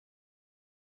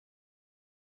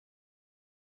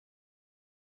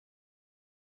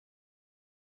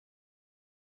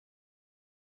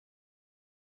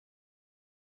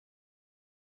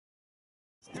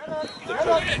the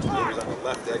pitch. It was on the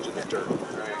left edge of the dirt.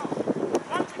 Right.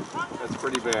 That's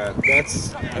pretty bad.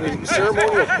 That's, I mean,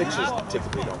 ceremonial pitches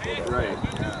typically don't go that way. Right.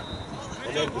 Yeah.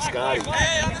 And then Biscotti,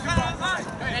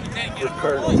 for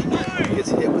Cardinals, he gets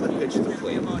hit with a pitch to the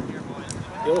plate.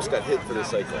 He almost got hit for the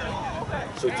cycle.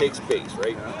 So he takes base,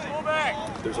 right?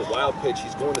 There's a wild pitch.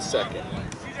 He's going to second.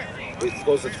 He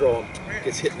goes to throw him.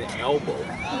 Gets hit in the elbow.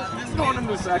 He's going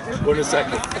into second. Going to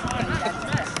second.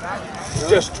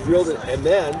 Just drilled it. And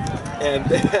then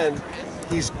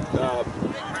he's a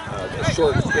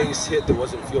short base hit that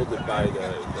wasn't fielded by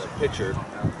the pitcher.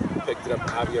 Picked it up.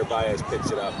 Javier Baez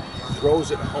picks it up, throws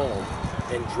it home,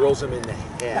 and drills him in the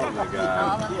head. Oh my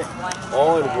God.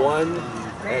 All in one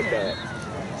at bat.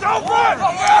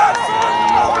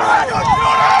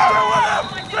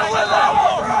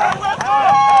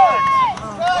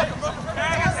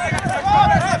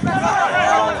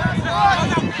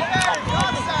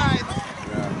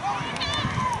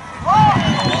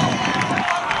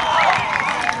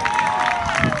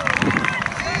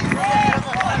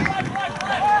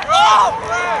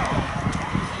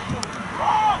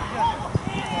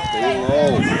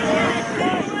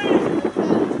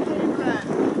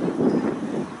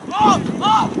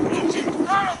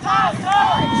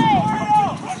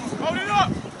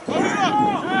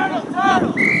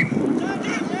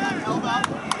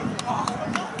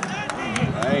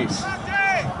 Nice.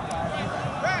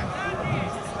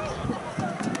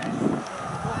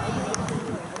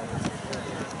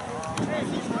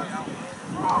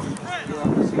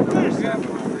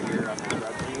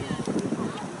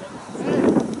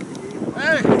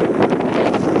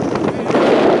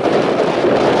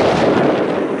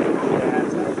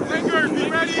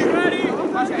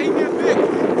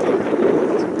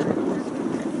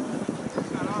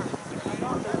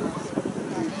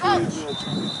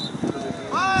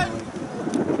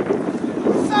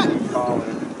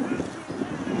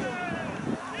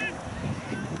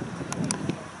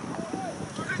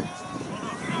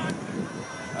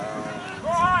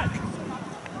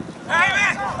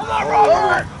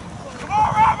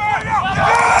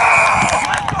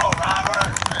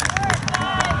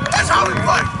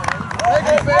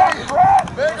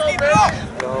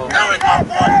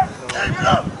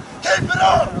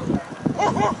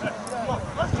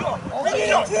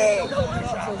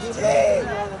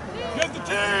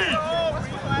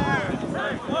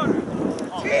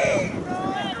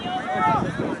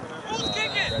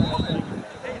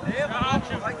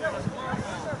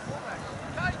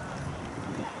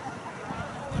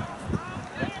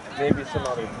 Maybe some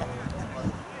other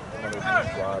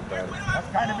squad, but that's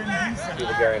kind of indecent. See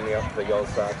the guy in the yellow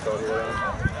socks out here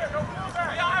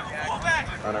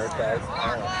on our side?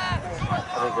 I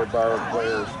think they're borrowed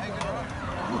players.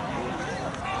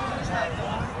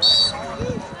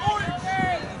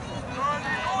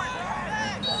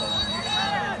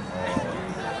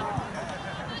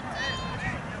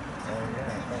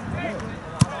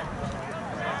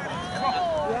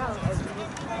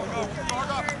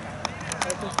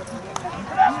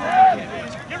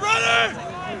 Get ready!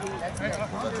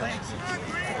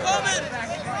 Coming!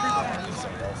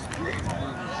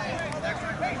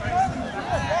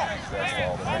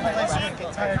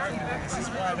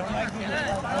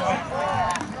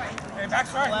 Hey, back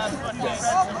right.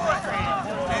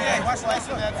 Hey, watch last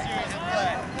of that series and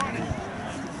play.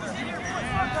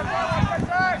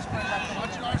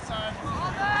 Watch our side.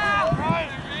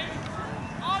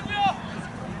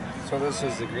 So this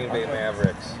is the Green Bay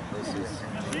Mavericks. This is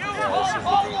the Green Bay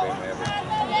Mavericks.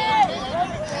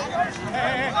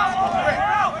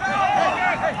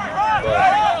 But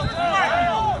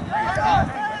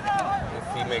if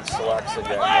he makes selects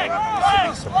again, then he should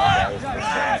be some guys for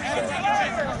that.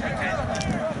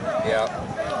 Yeah.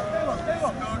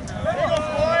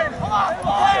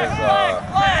 Because,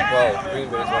 well, Green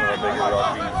Bay is one of the bigger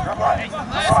rugby schools.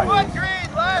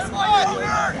 Last one! Like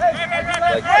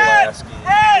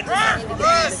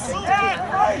Pulaski.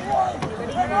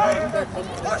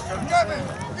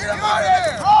 Get him out of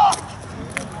here!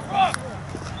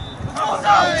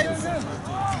 Offside!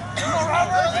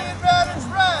 Advantage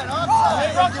red!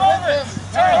 Offside!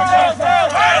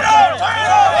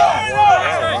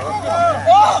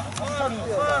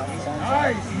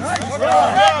 Nice!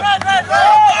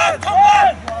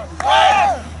 Red!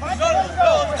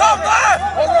 Come on!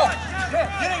 Come on!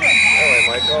 Hey,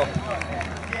 Michael.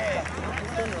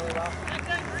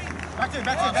 Back in.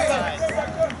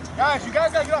 Guys, you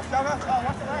guys gotta get off.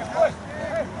 Watch the right foot.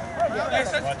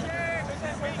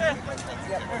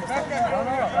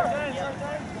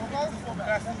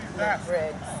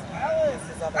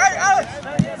 Hey, Alex!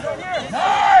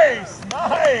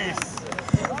 Nice!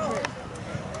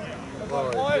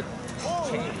 Well,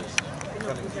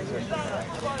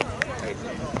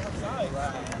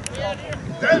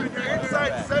 David, you're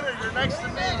inside center. You're next to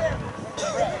me.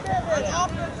 That's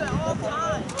offense at all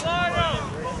times. Line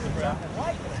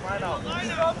out.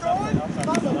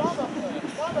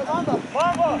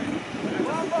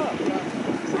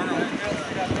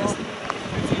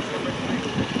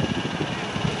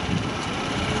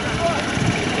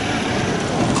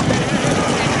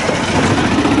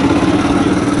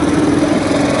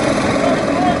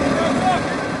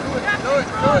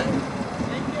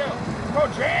 Go,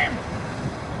 James!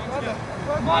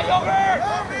 Come on, over!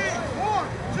 1,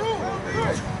 2, 3!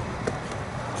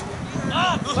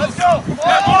 Let's go!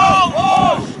 Come on!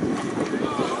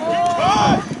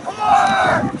 Come on!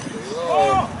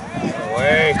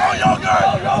 Away. Go, Yogurt! Go,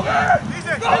 Yogurt!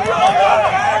 Go,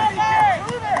 Yogurt!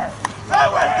 That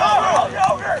way, go,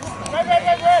 Yogurt!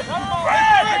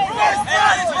 Red!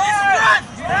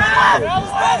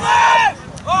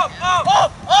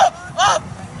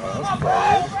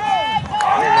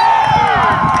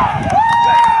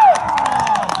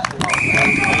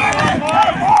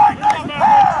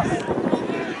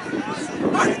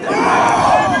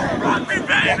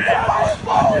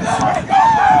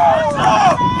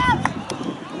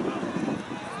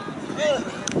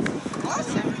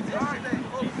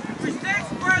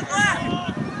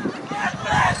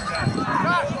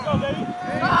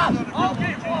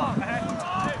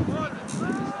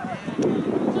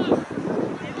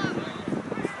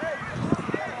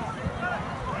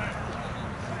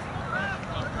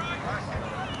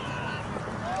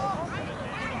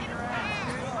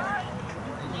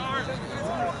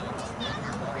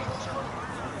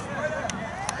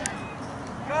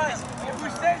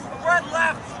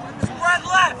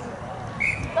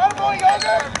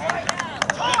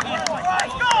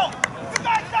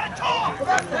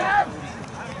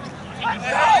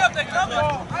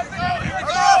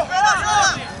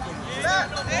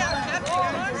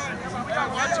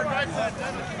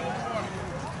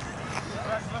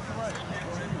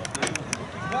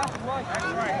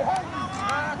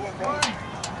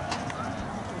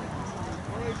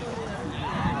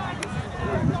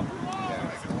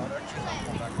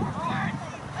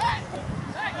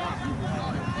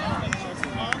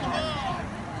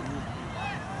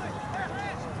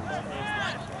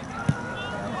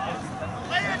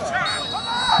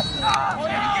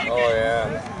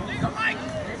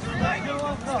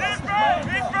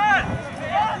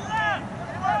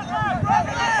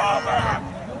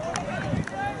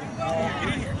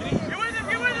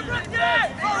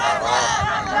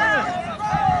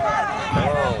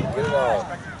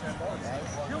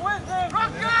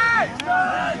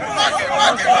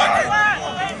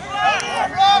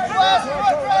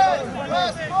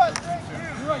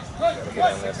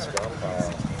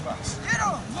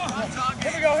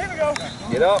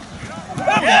 Get up.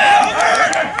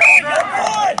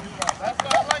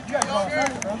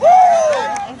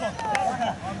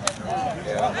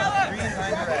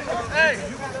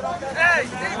 Hey,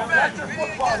 defense, we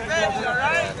need to get bench, all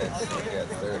right?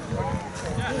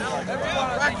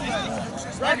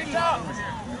 Rocky top!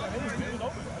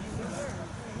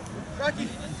 Rocky!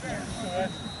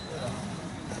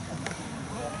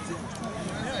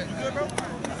 Good, bro?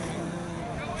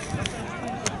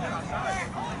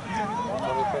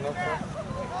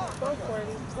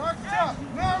 Rocky top!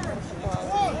 Mavericks!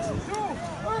 1, 2,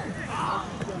 3!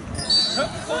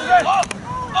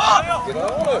 Get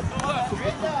on it.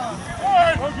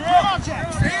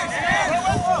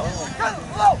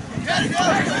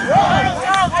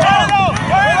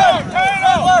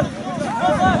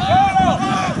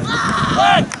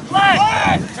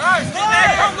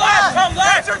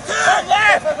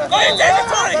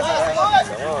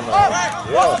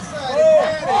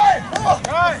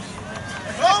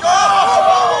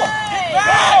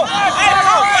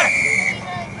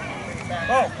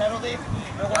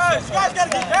 Guys, you guys gotta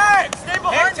get back! Stay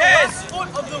behind the left foot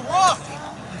of the rock!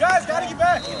 You guys gotta get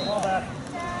back!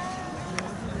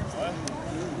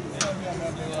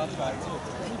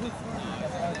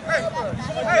 Hey,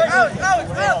 Alex!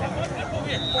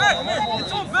 Hey, come here!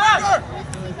 It's on back!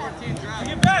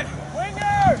 Get back!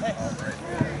 Winger!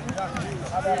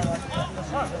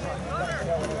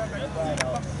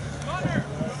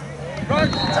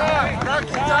 Rocky top!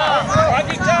 Rocky top!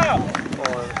 Rocky top!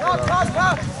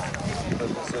 Top! The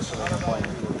position on the plane.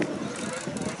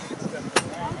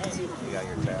 You got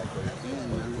your tackle.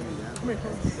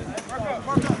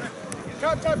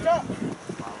 Top!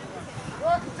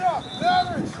 Rocky top!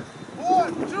 Mavericks!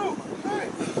 1, 2, 3!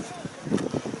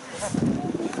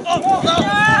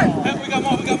 Hey, we got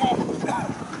more.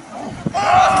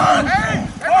 Hey!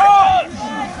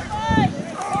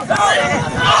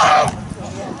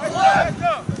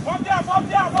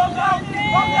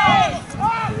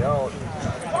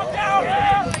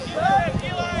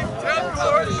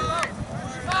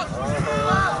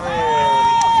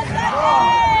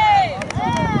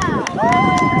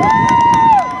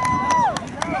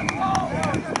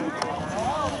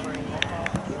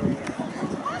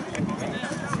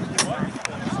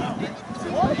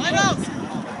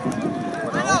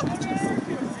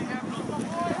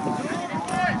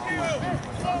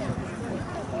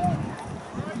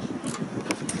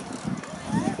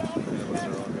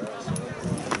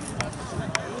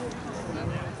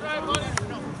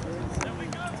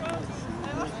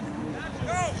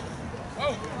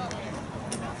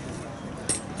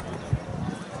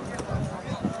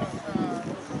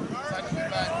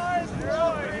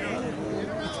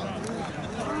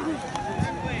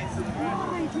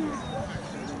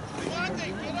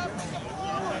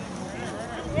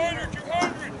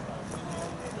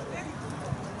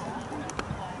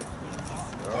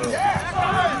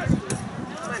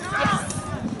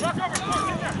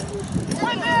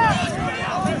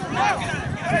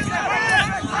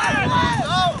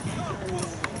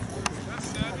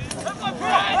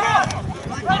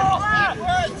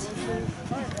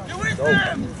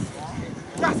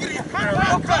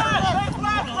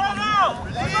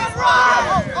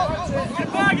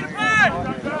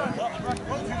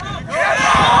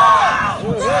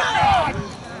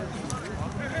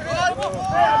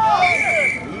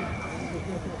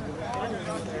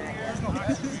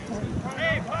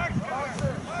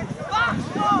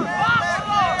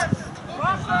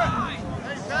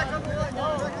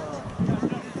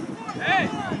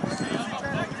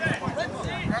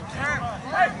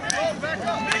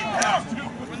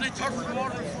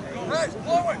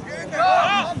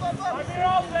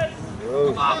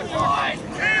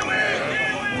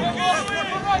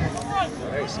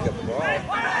 Nice, get the ball.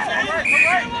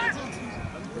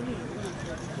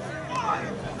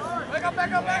 Back up,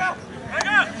 back up, back up! Back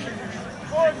up!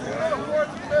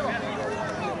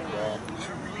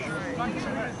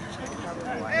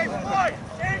 Hey, boy!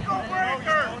 Ankle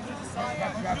breaker!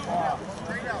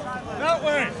 That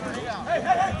way! Hey,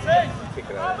 hey, hey! Kick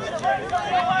it out. Back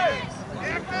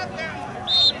up there!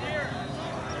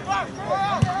 Fuck!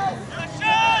 Good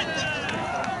shot!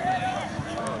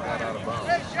 Got out of bounds.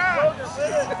 Good shot!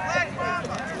 Black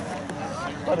Mama!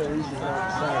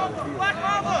 Black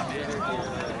Mama!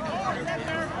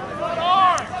 Good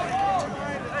arm!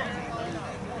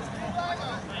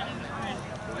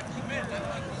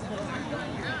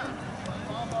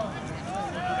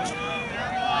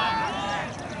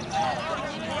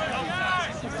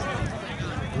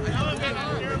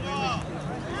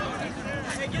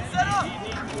 Hey, get set up!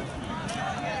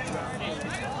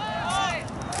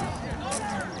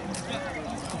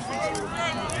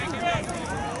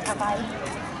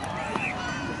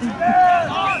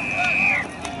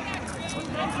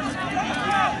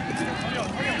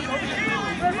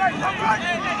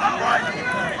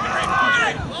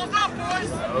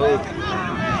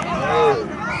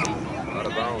 Out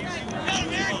of bounds.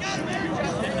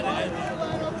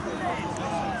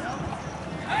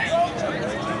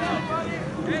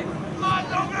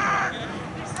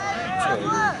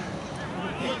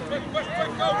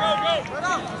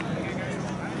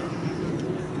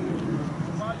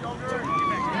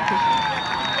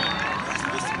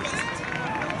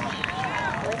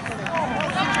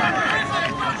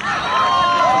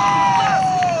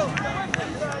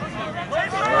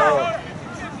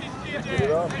 Get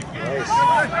it up.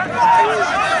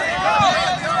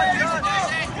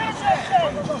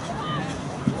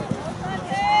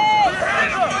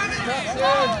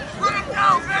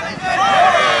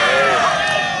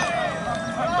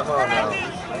 Come on now.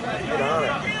 Get on it.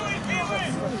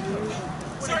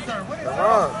 Come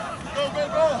on. Go, go,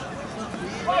 go!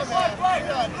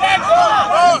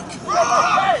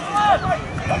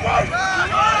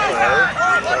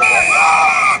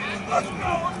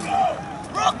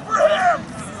 Rock for him!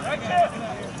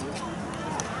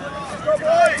 Go,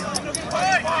 boys!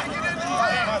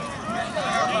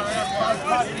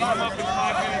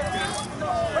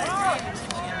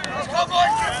 Go,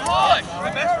 boys! Get one!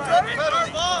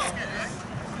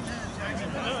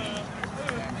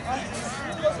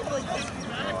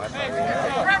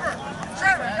 Trevor!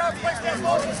 Trevor, you gotta place that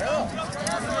ball.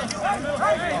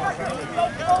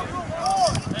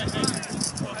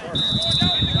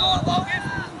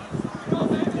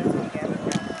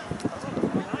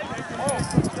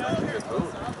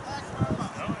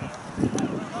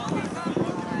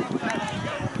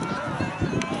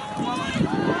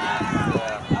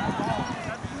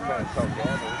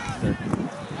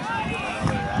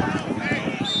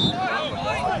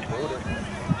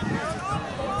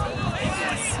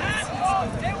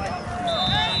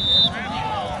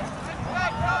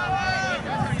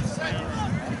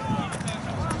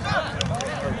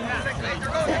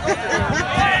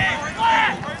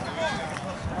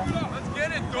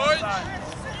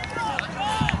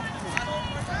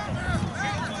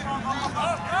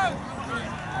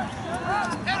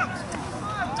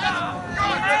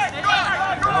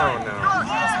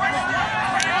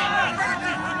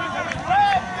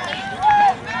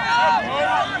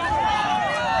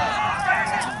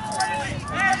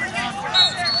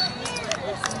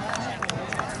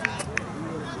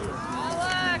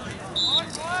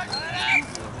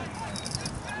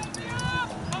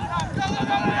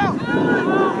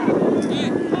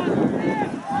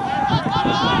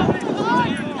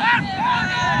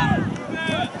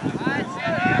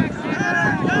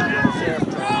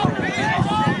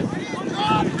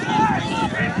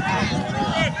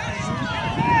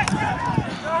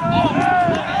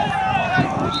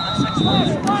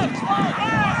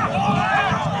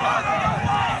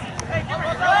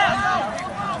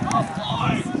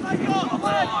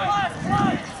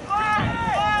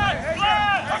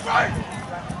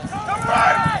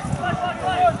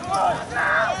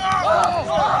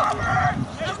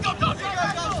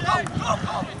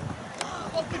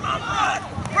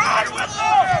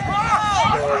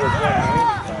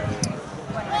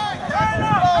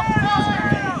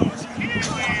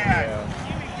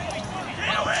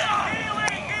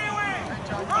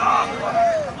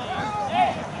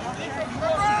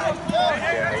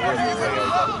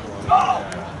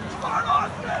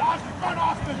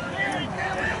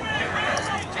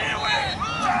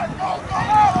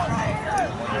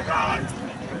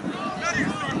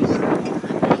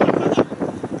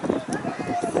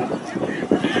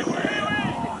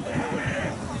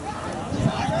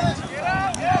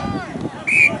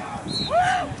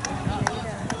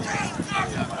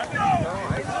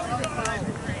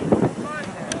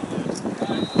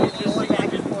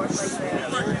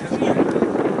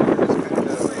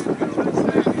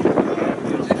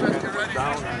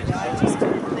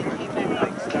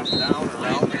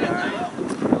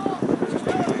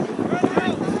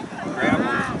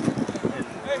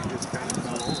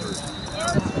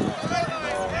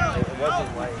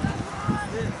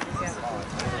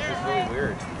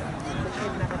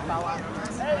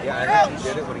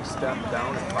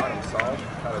 caught himself,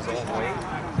 caught his own weight,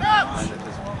 and it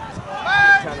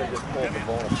kind of just pulled the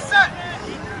bone apart.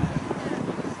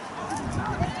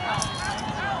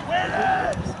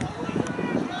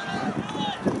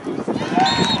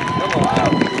 Come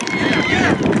on.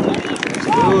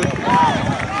 Dude.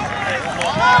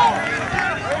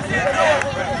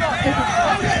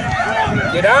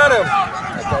 Get on him.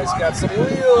 That guy's got some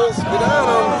wheels. Get on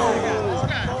him.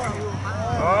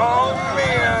 Oh,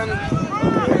 man.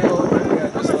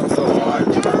 Just looks so hard.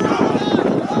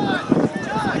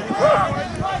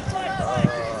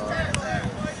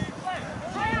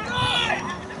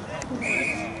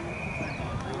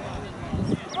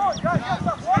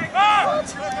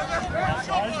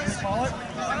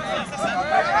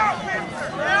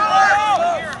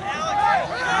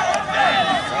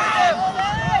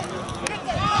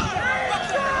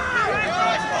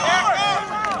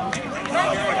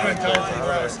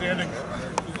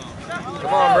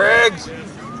 Come on, Briggs.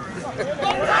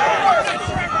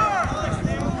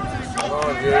 Come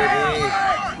on, JD.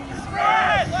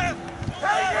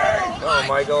 Come on,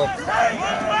 Michael. Come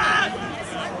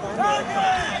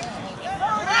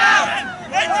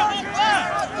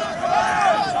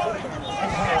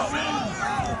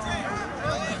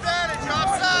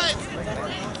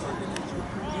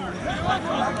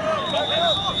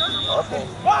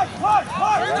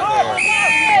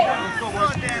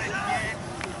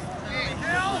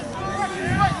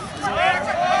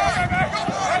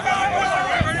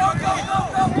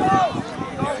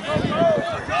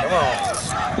on.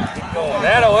 Going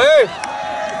that away.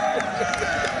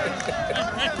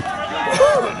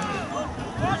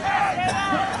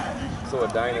 So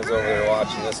Dinah's over there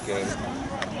watching this game.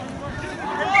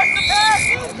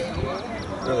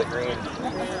 Really green.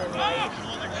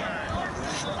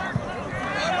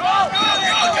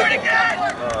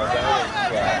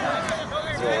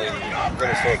 He's the only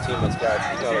Minnesota team that's got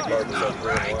another card that says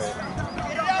blue and white.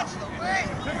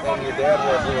 And your dad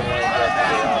wore blue and white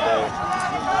yesterday all day.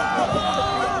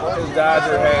 His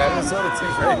Dodger hat. Minnesota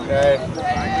team, right? Okay.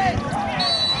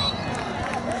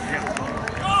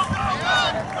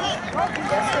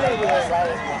 Yesterday we were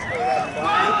right.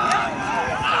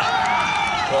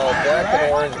 Well, black and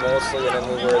orange mostly, and then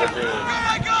we wear the green.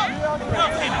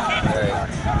 Right.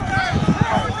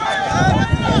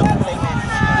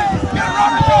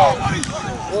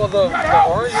 Well, the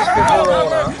orange is for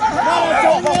Corona.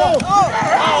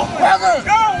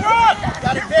 Go, run!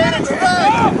 Got advantage,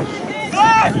 Fred!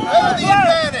 Fred! The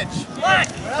advantage! Black!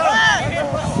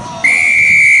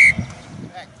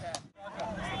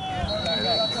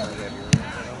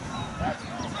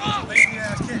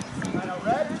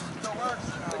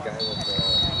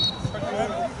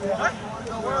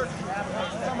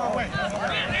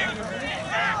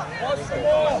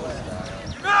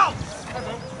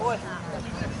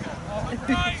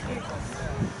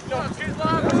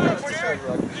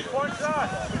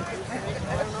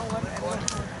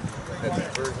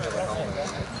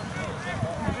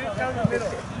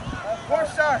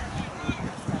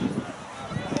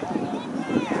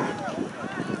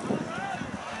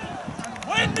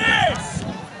 Win this!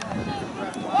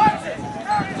 Watch it!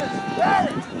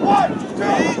 Ready? 1,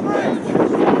 2, 3!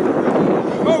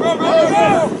 Go, go, go, go!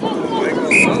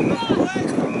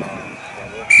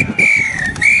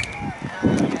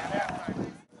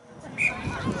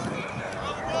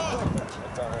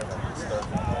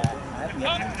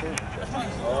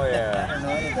 Oh, yeah.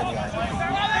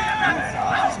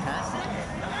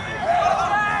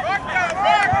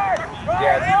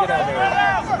 Yeah, if you get on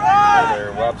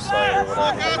their website or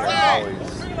whatever,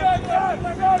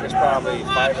 there's probably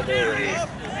 5 a day.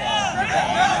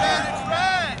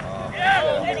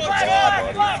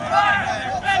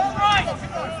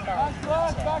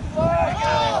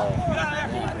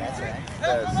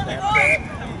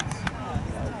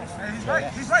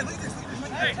 He's right, lead this.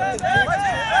 I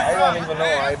don't even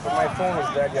know. My phone was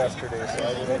dead yesterday, so I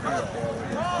didn't even look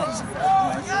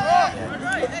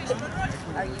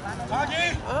Are you on the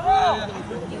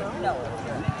No.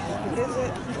 Is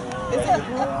it?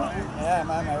 Yeah,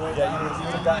 I'm on my way. Yeah, you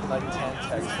would have gotten like 10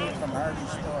 texts From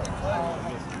Harvey's store.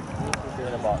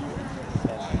 in about 10.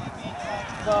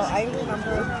 Well, I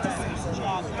remember the Simpsons.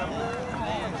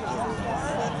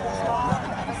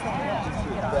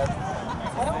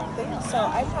 I don't think so.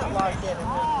 I'm not logged in. I'm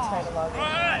trying to log in.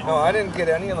 No, I didn't get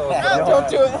any of those. Don't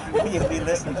do it. You'll be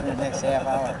listening for the next half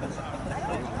hour.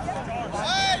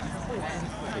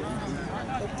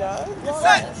 It does?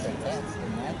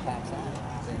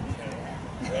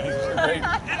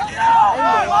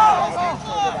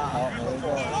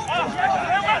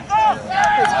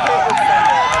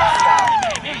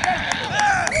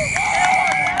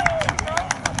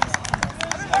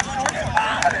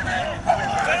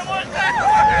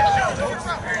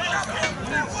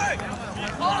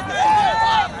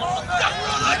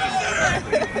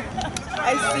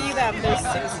 see them. There's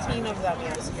 16 of them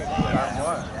yesterday.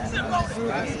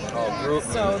 Oh, group.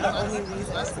 So the only reason is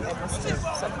I must have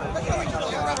somehow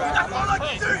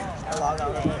I log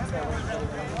out of it, so I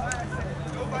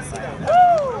won't see them.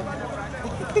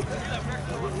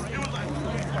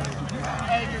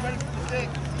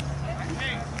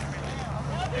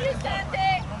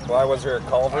 Why was there a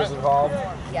Culver's involved?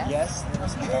 Yes, there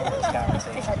was some Culver's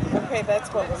conversation. Okay,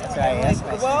 that's what was So I asked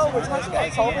my well, sister, we're talking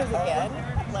about Culver's again.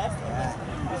 Last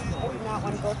time. I do not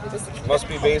want to go through this again. Must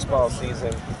be baseball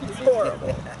season. It's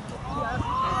horrible.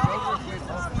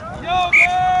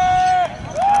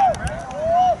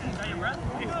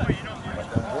 But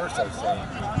the worst I've seen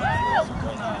is when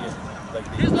you get like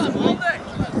these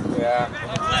Yeah.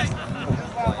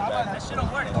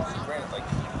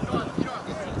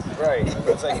 Right.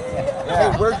 It's like,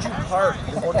 hey, where'd you park?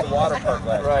 You're going to the water park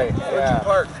last Right, night. Where'd yeah. you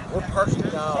park? We're parking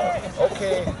now.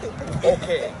 Okay.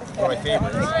 One of my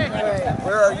favorites.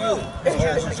 Where are you? Oh,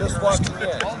 we're just walking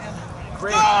in.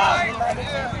 Great.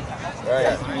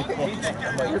 Right.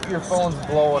 Your phone's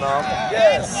blowing up.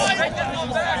 Yes. Yeah.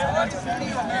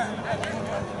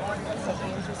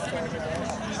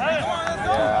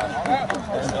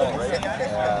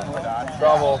 Yeah.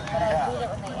 Trouble.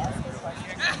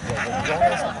 don't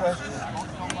ask a question.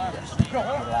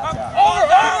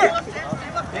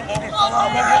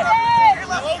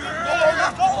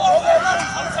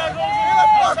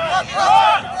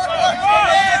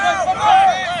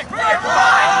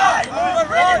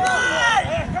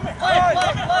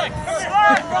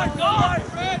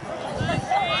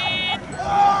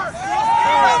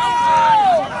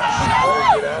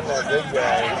 Get on that big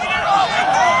guy.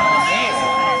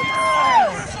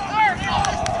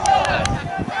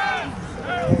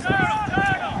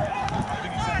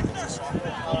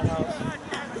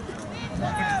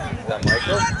 Is that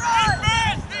Michael?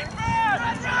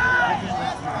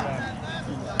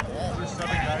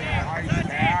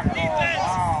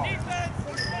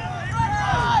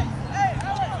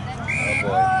 Oh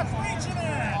boy.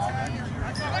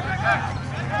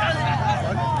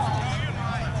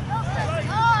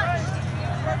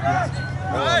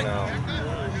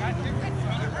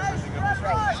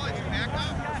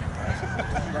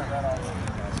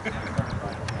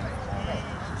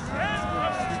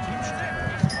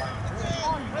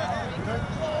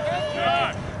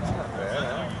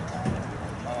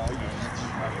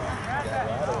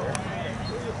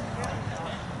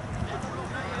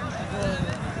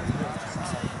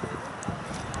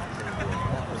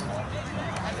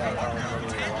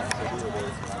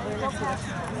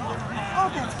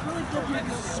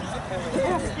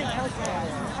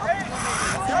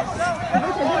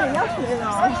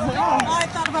 Oh no. I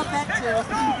thought about that too.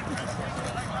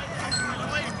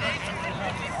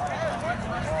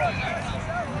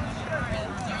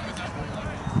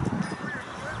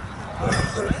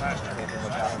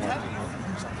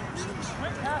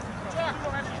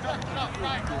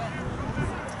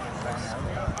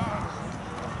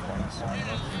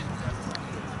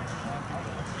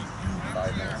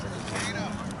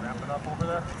 Wrap it up over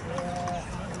there.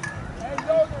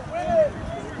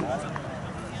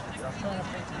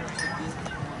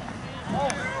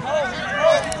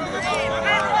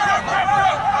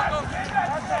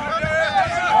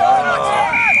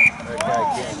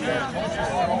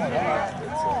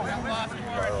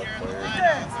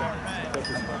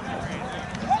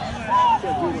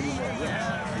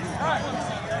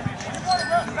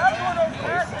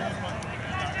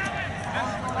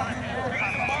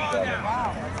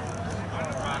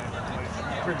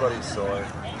 Everybody's sore.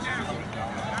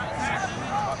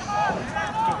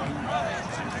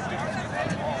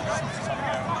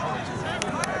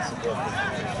 That's the difference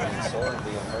between being sore and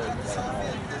being hurt.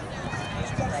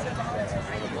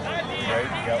 Right?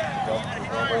 Yep.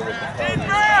 Normally with the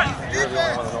party, you're the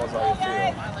only one that knows how you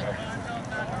feel.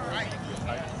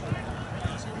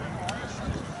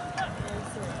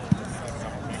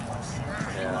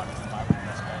 Yeah.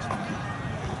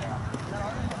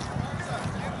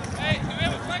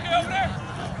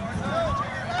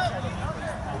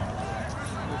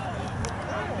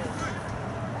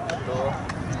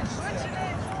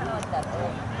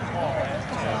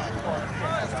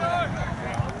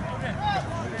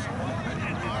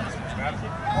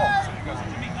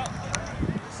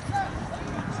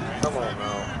 Come on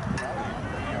now.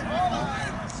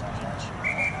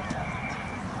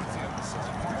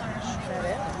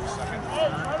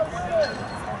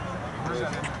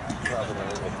 Probably a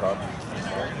little cup.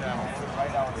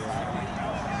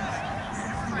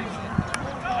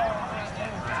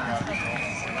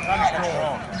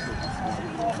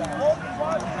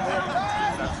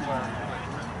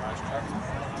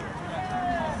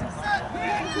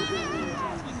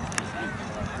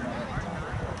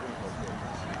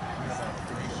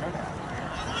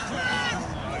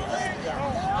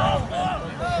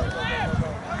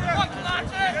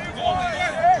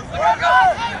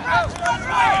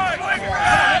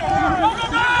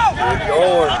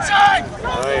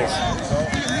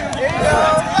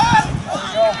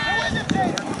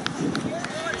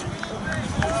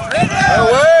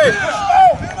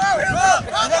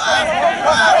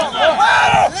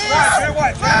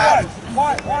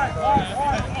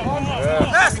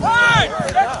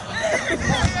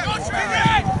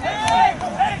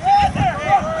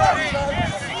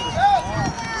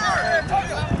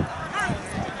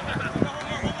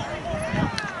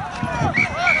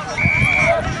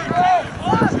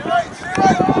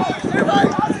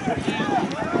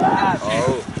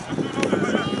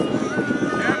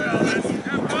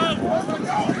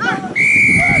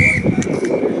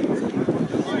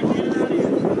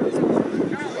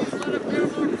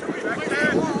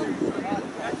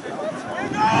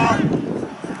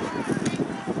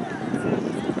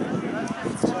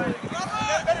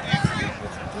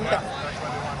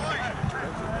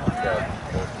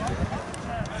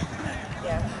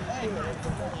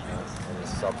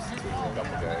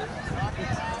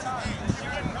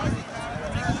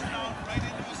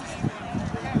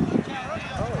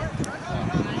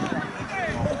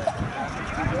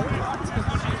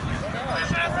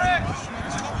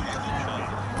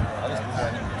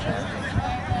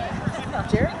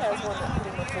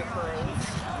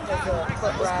 They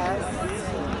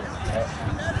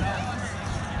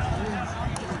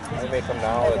make them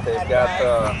now that they've got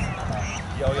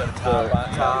the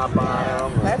top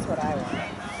on them. That's what I want.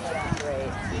 That's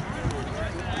great.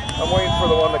 I'm waiting for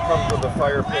the one that comes with the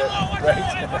fire pit. Right?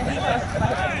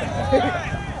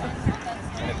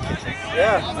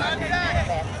 Yeah.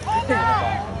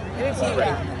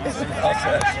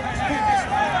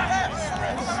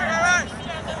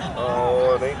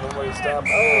 Oh, it ain't nobody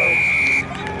stopping.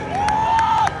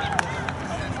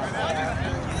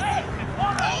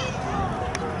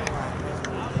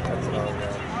 That's another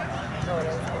one.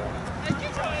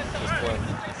 Just one.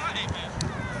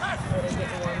 Are they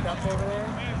getting warmed up over there?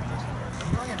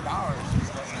 $1 million.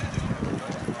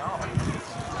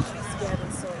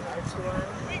 Gavin's still another 2 on.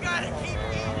 We gotta keep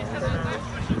eating.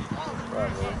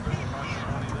 Probably.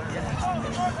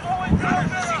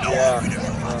 Yeah.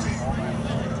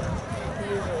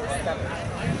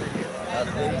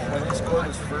 When he scored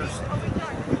his first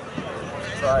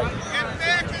try.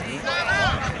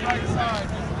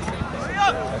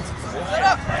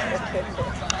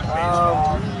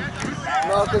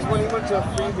 No, because when he went to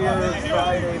Free Beer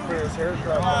Friday for his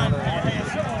haircut, on it, he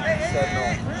said no.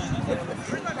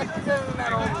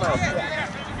 Not old enough.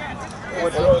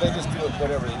 Well, they just do it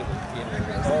whatever they do with Peter.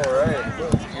 Oh, right.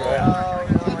 Yeah.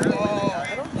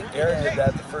 Aaron did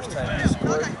that the first time he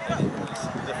scored, and it was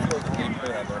the field that they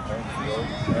played on their home field.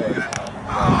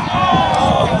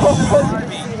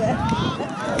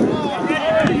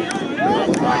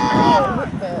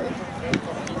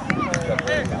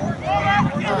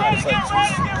 It's like just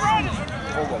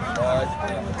full of mud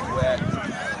and wet.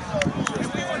 Just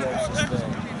the grossest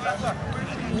thing.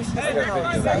 I got a video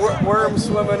of that. Worms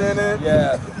swimming in it.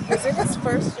 Yeah. Was it his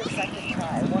first or second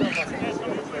try? One of them was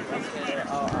really good. They were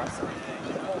all awesome.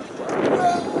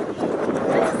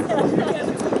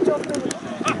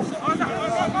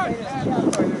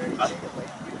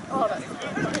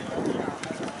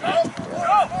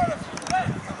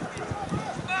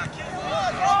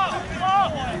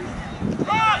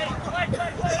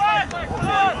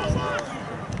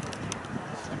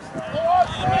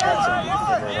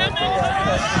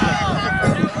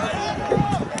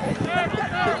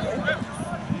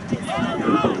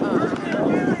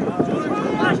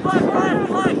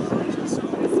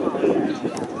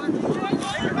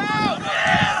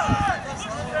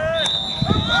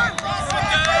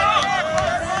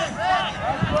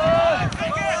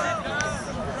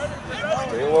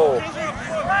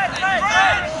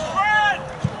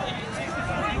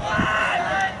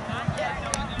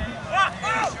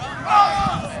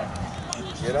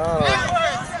 Get on him.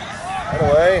 Get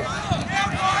away.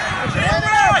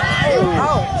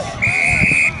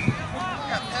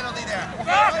 Penalty there.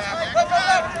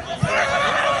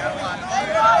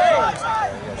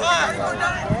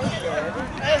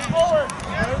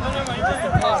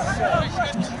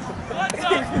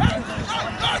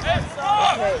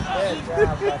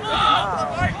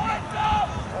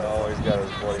 Oh, he's got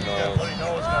his bloody nose.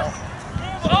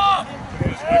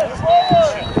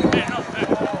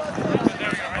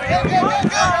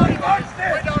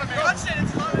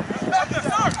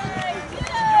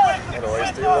 Get away,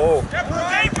 stay low.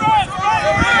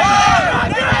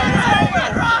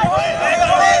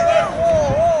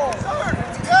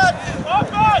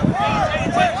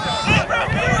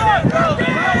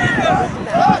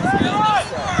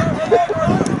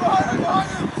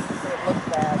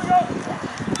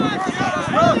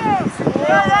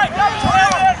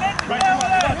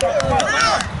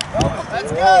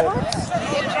 That's good.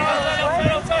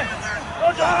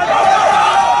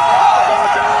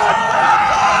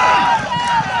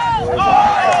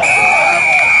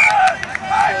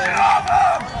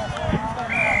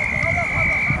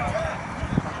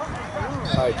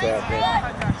 High tackle.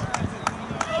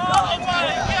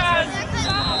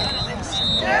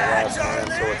 Last man,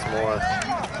 so it's more.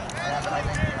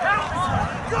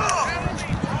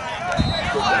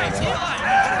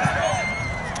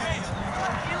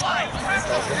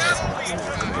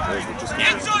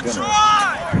 It's a try!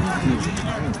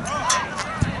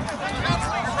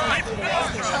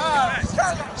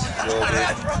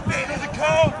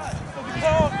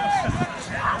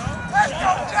 Let's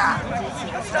go, Jack!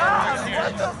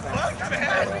 What the fuck,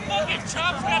 man? Fucking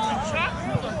chops after chop.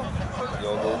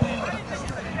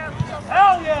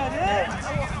 Hell yeah, dude!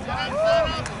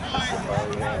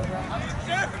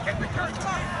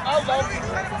 I'll go.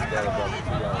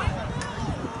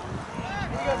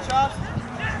 You got chops?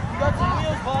 You got some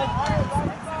wheels, bud.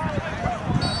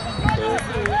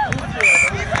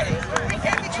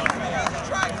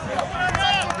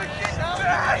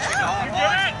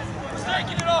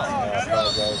 Taking it off.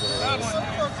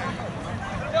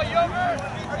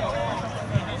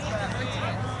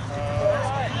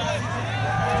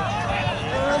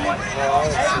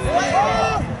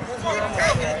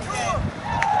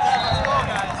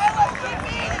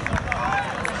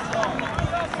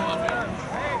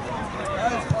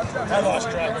 I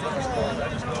lost track of those scores. I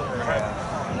just know where we're at.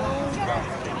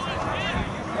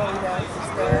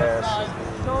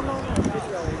 No.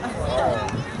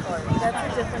 That's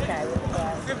a different guy with the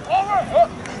glasses. Over!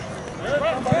 Go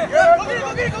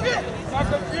get it! Back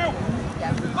up to you!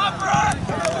 Come, Brad!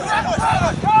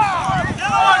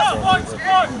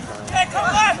 Hey, come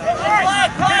left!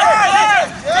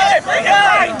 Bring it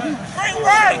right! Bring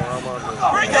right!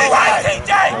 Bring it right,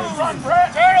 TJ!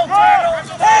 Turtle!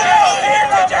 Here,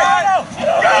 TJ!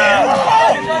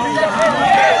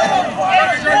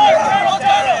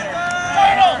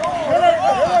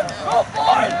 Go,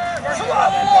 boy! Come on,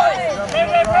 boy!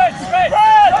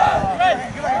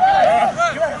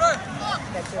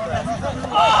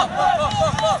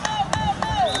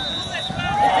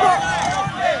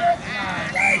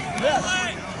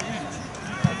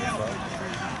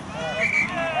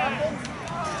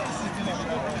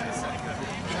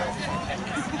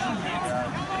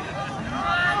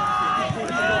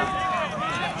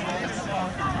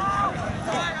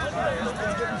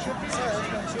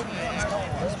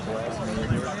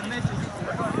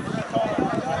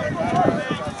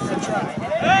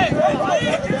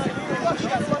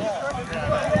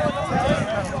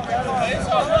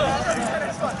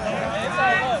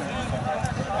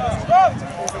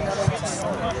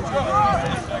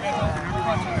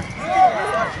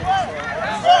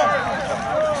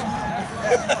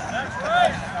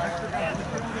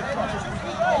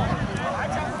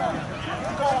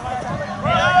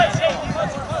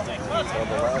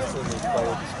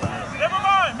 Never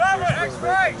mind, Mavericks,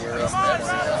 right? Come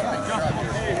on,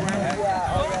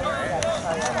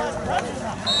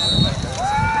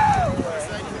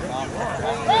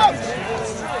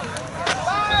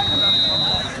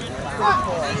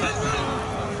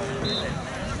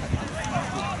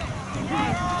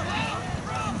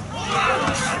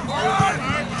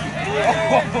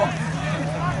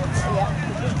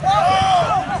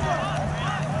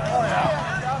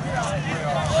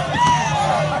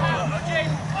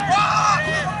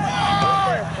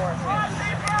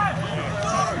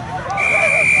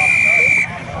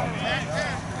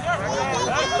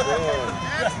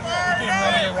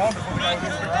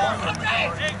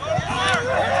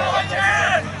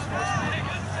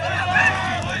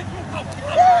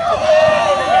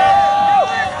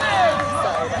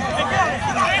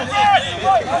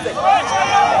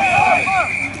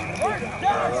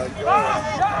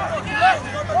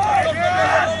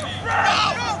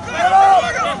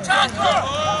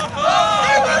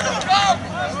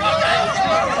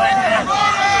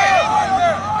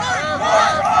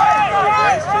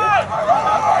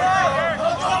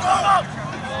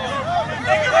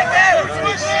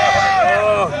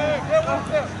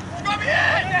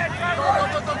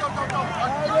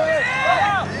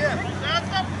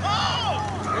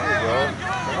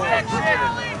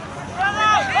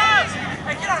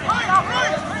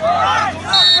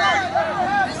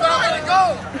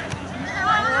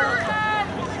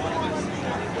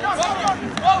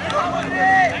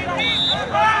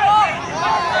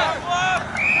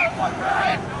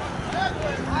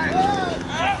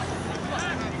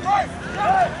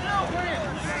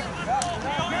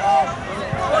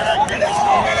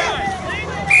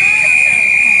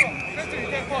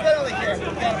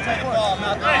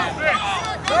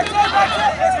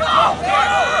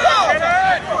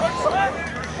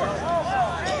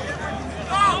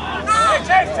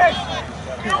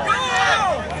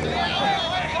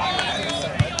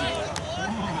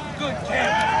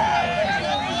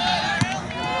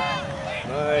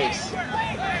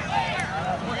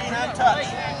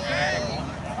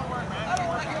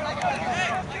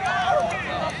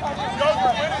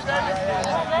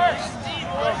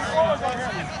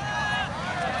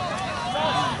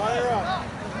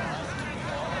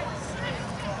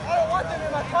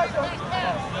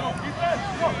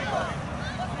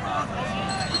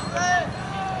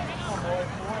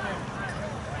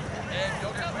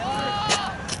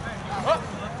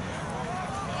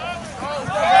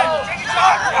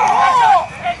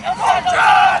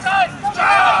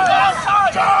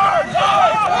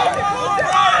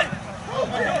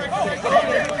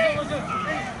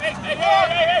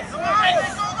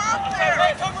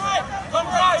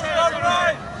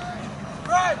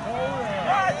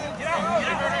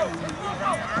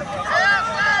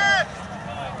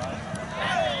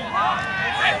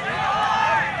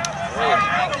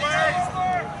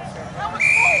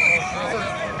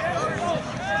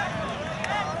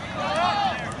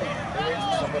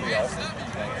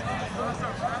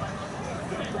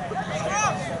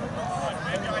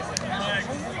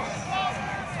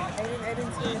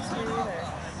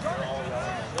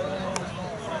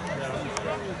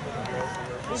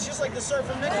 It's just like the surf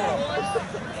from Middleton.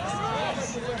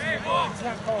 It's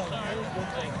not cold.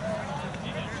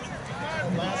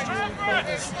 Last year we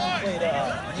played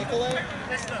Nicolay,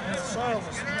 and the soil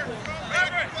was even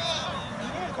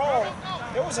cold.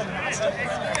 It was a nasty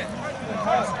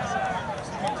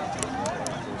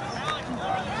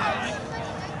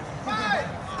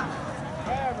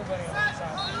everybody on the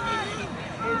side.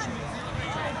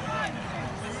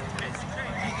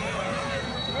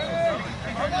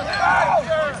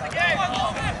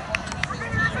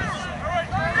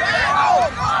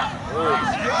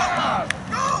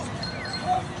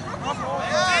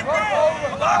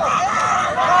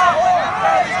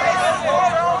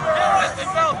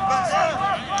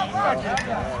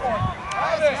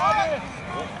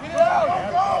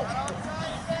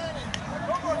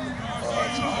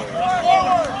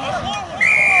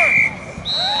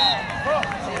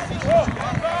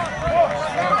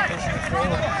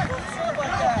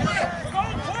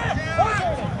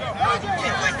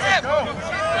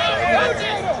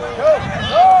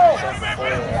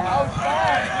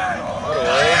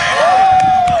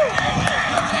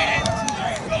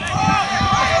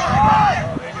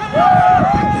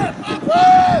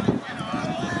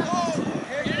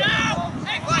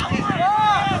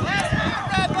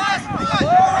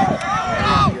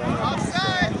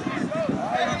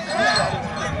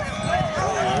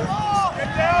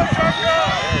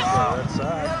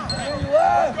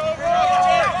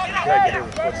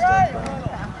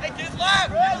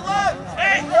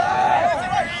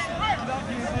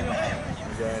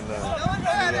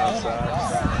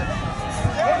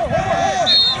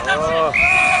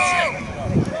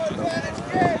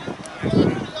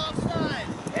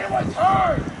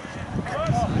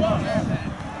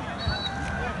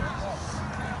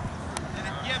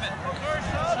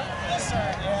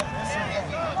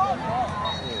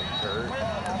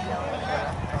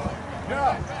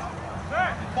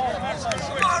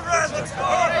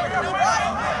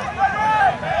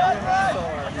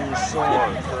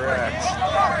 Sore, correct.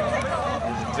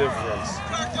 There's a difference.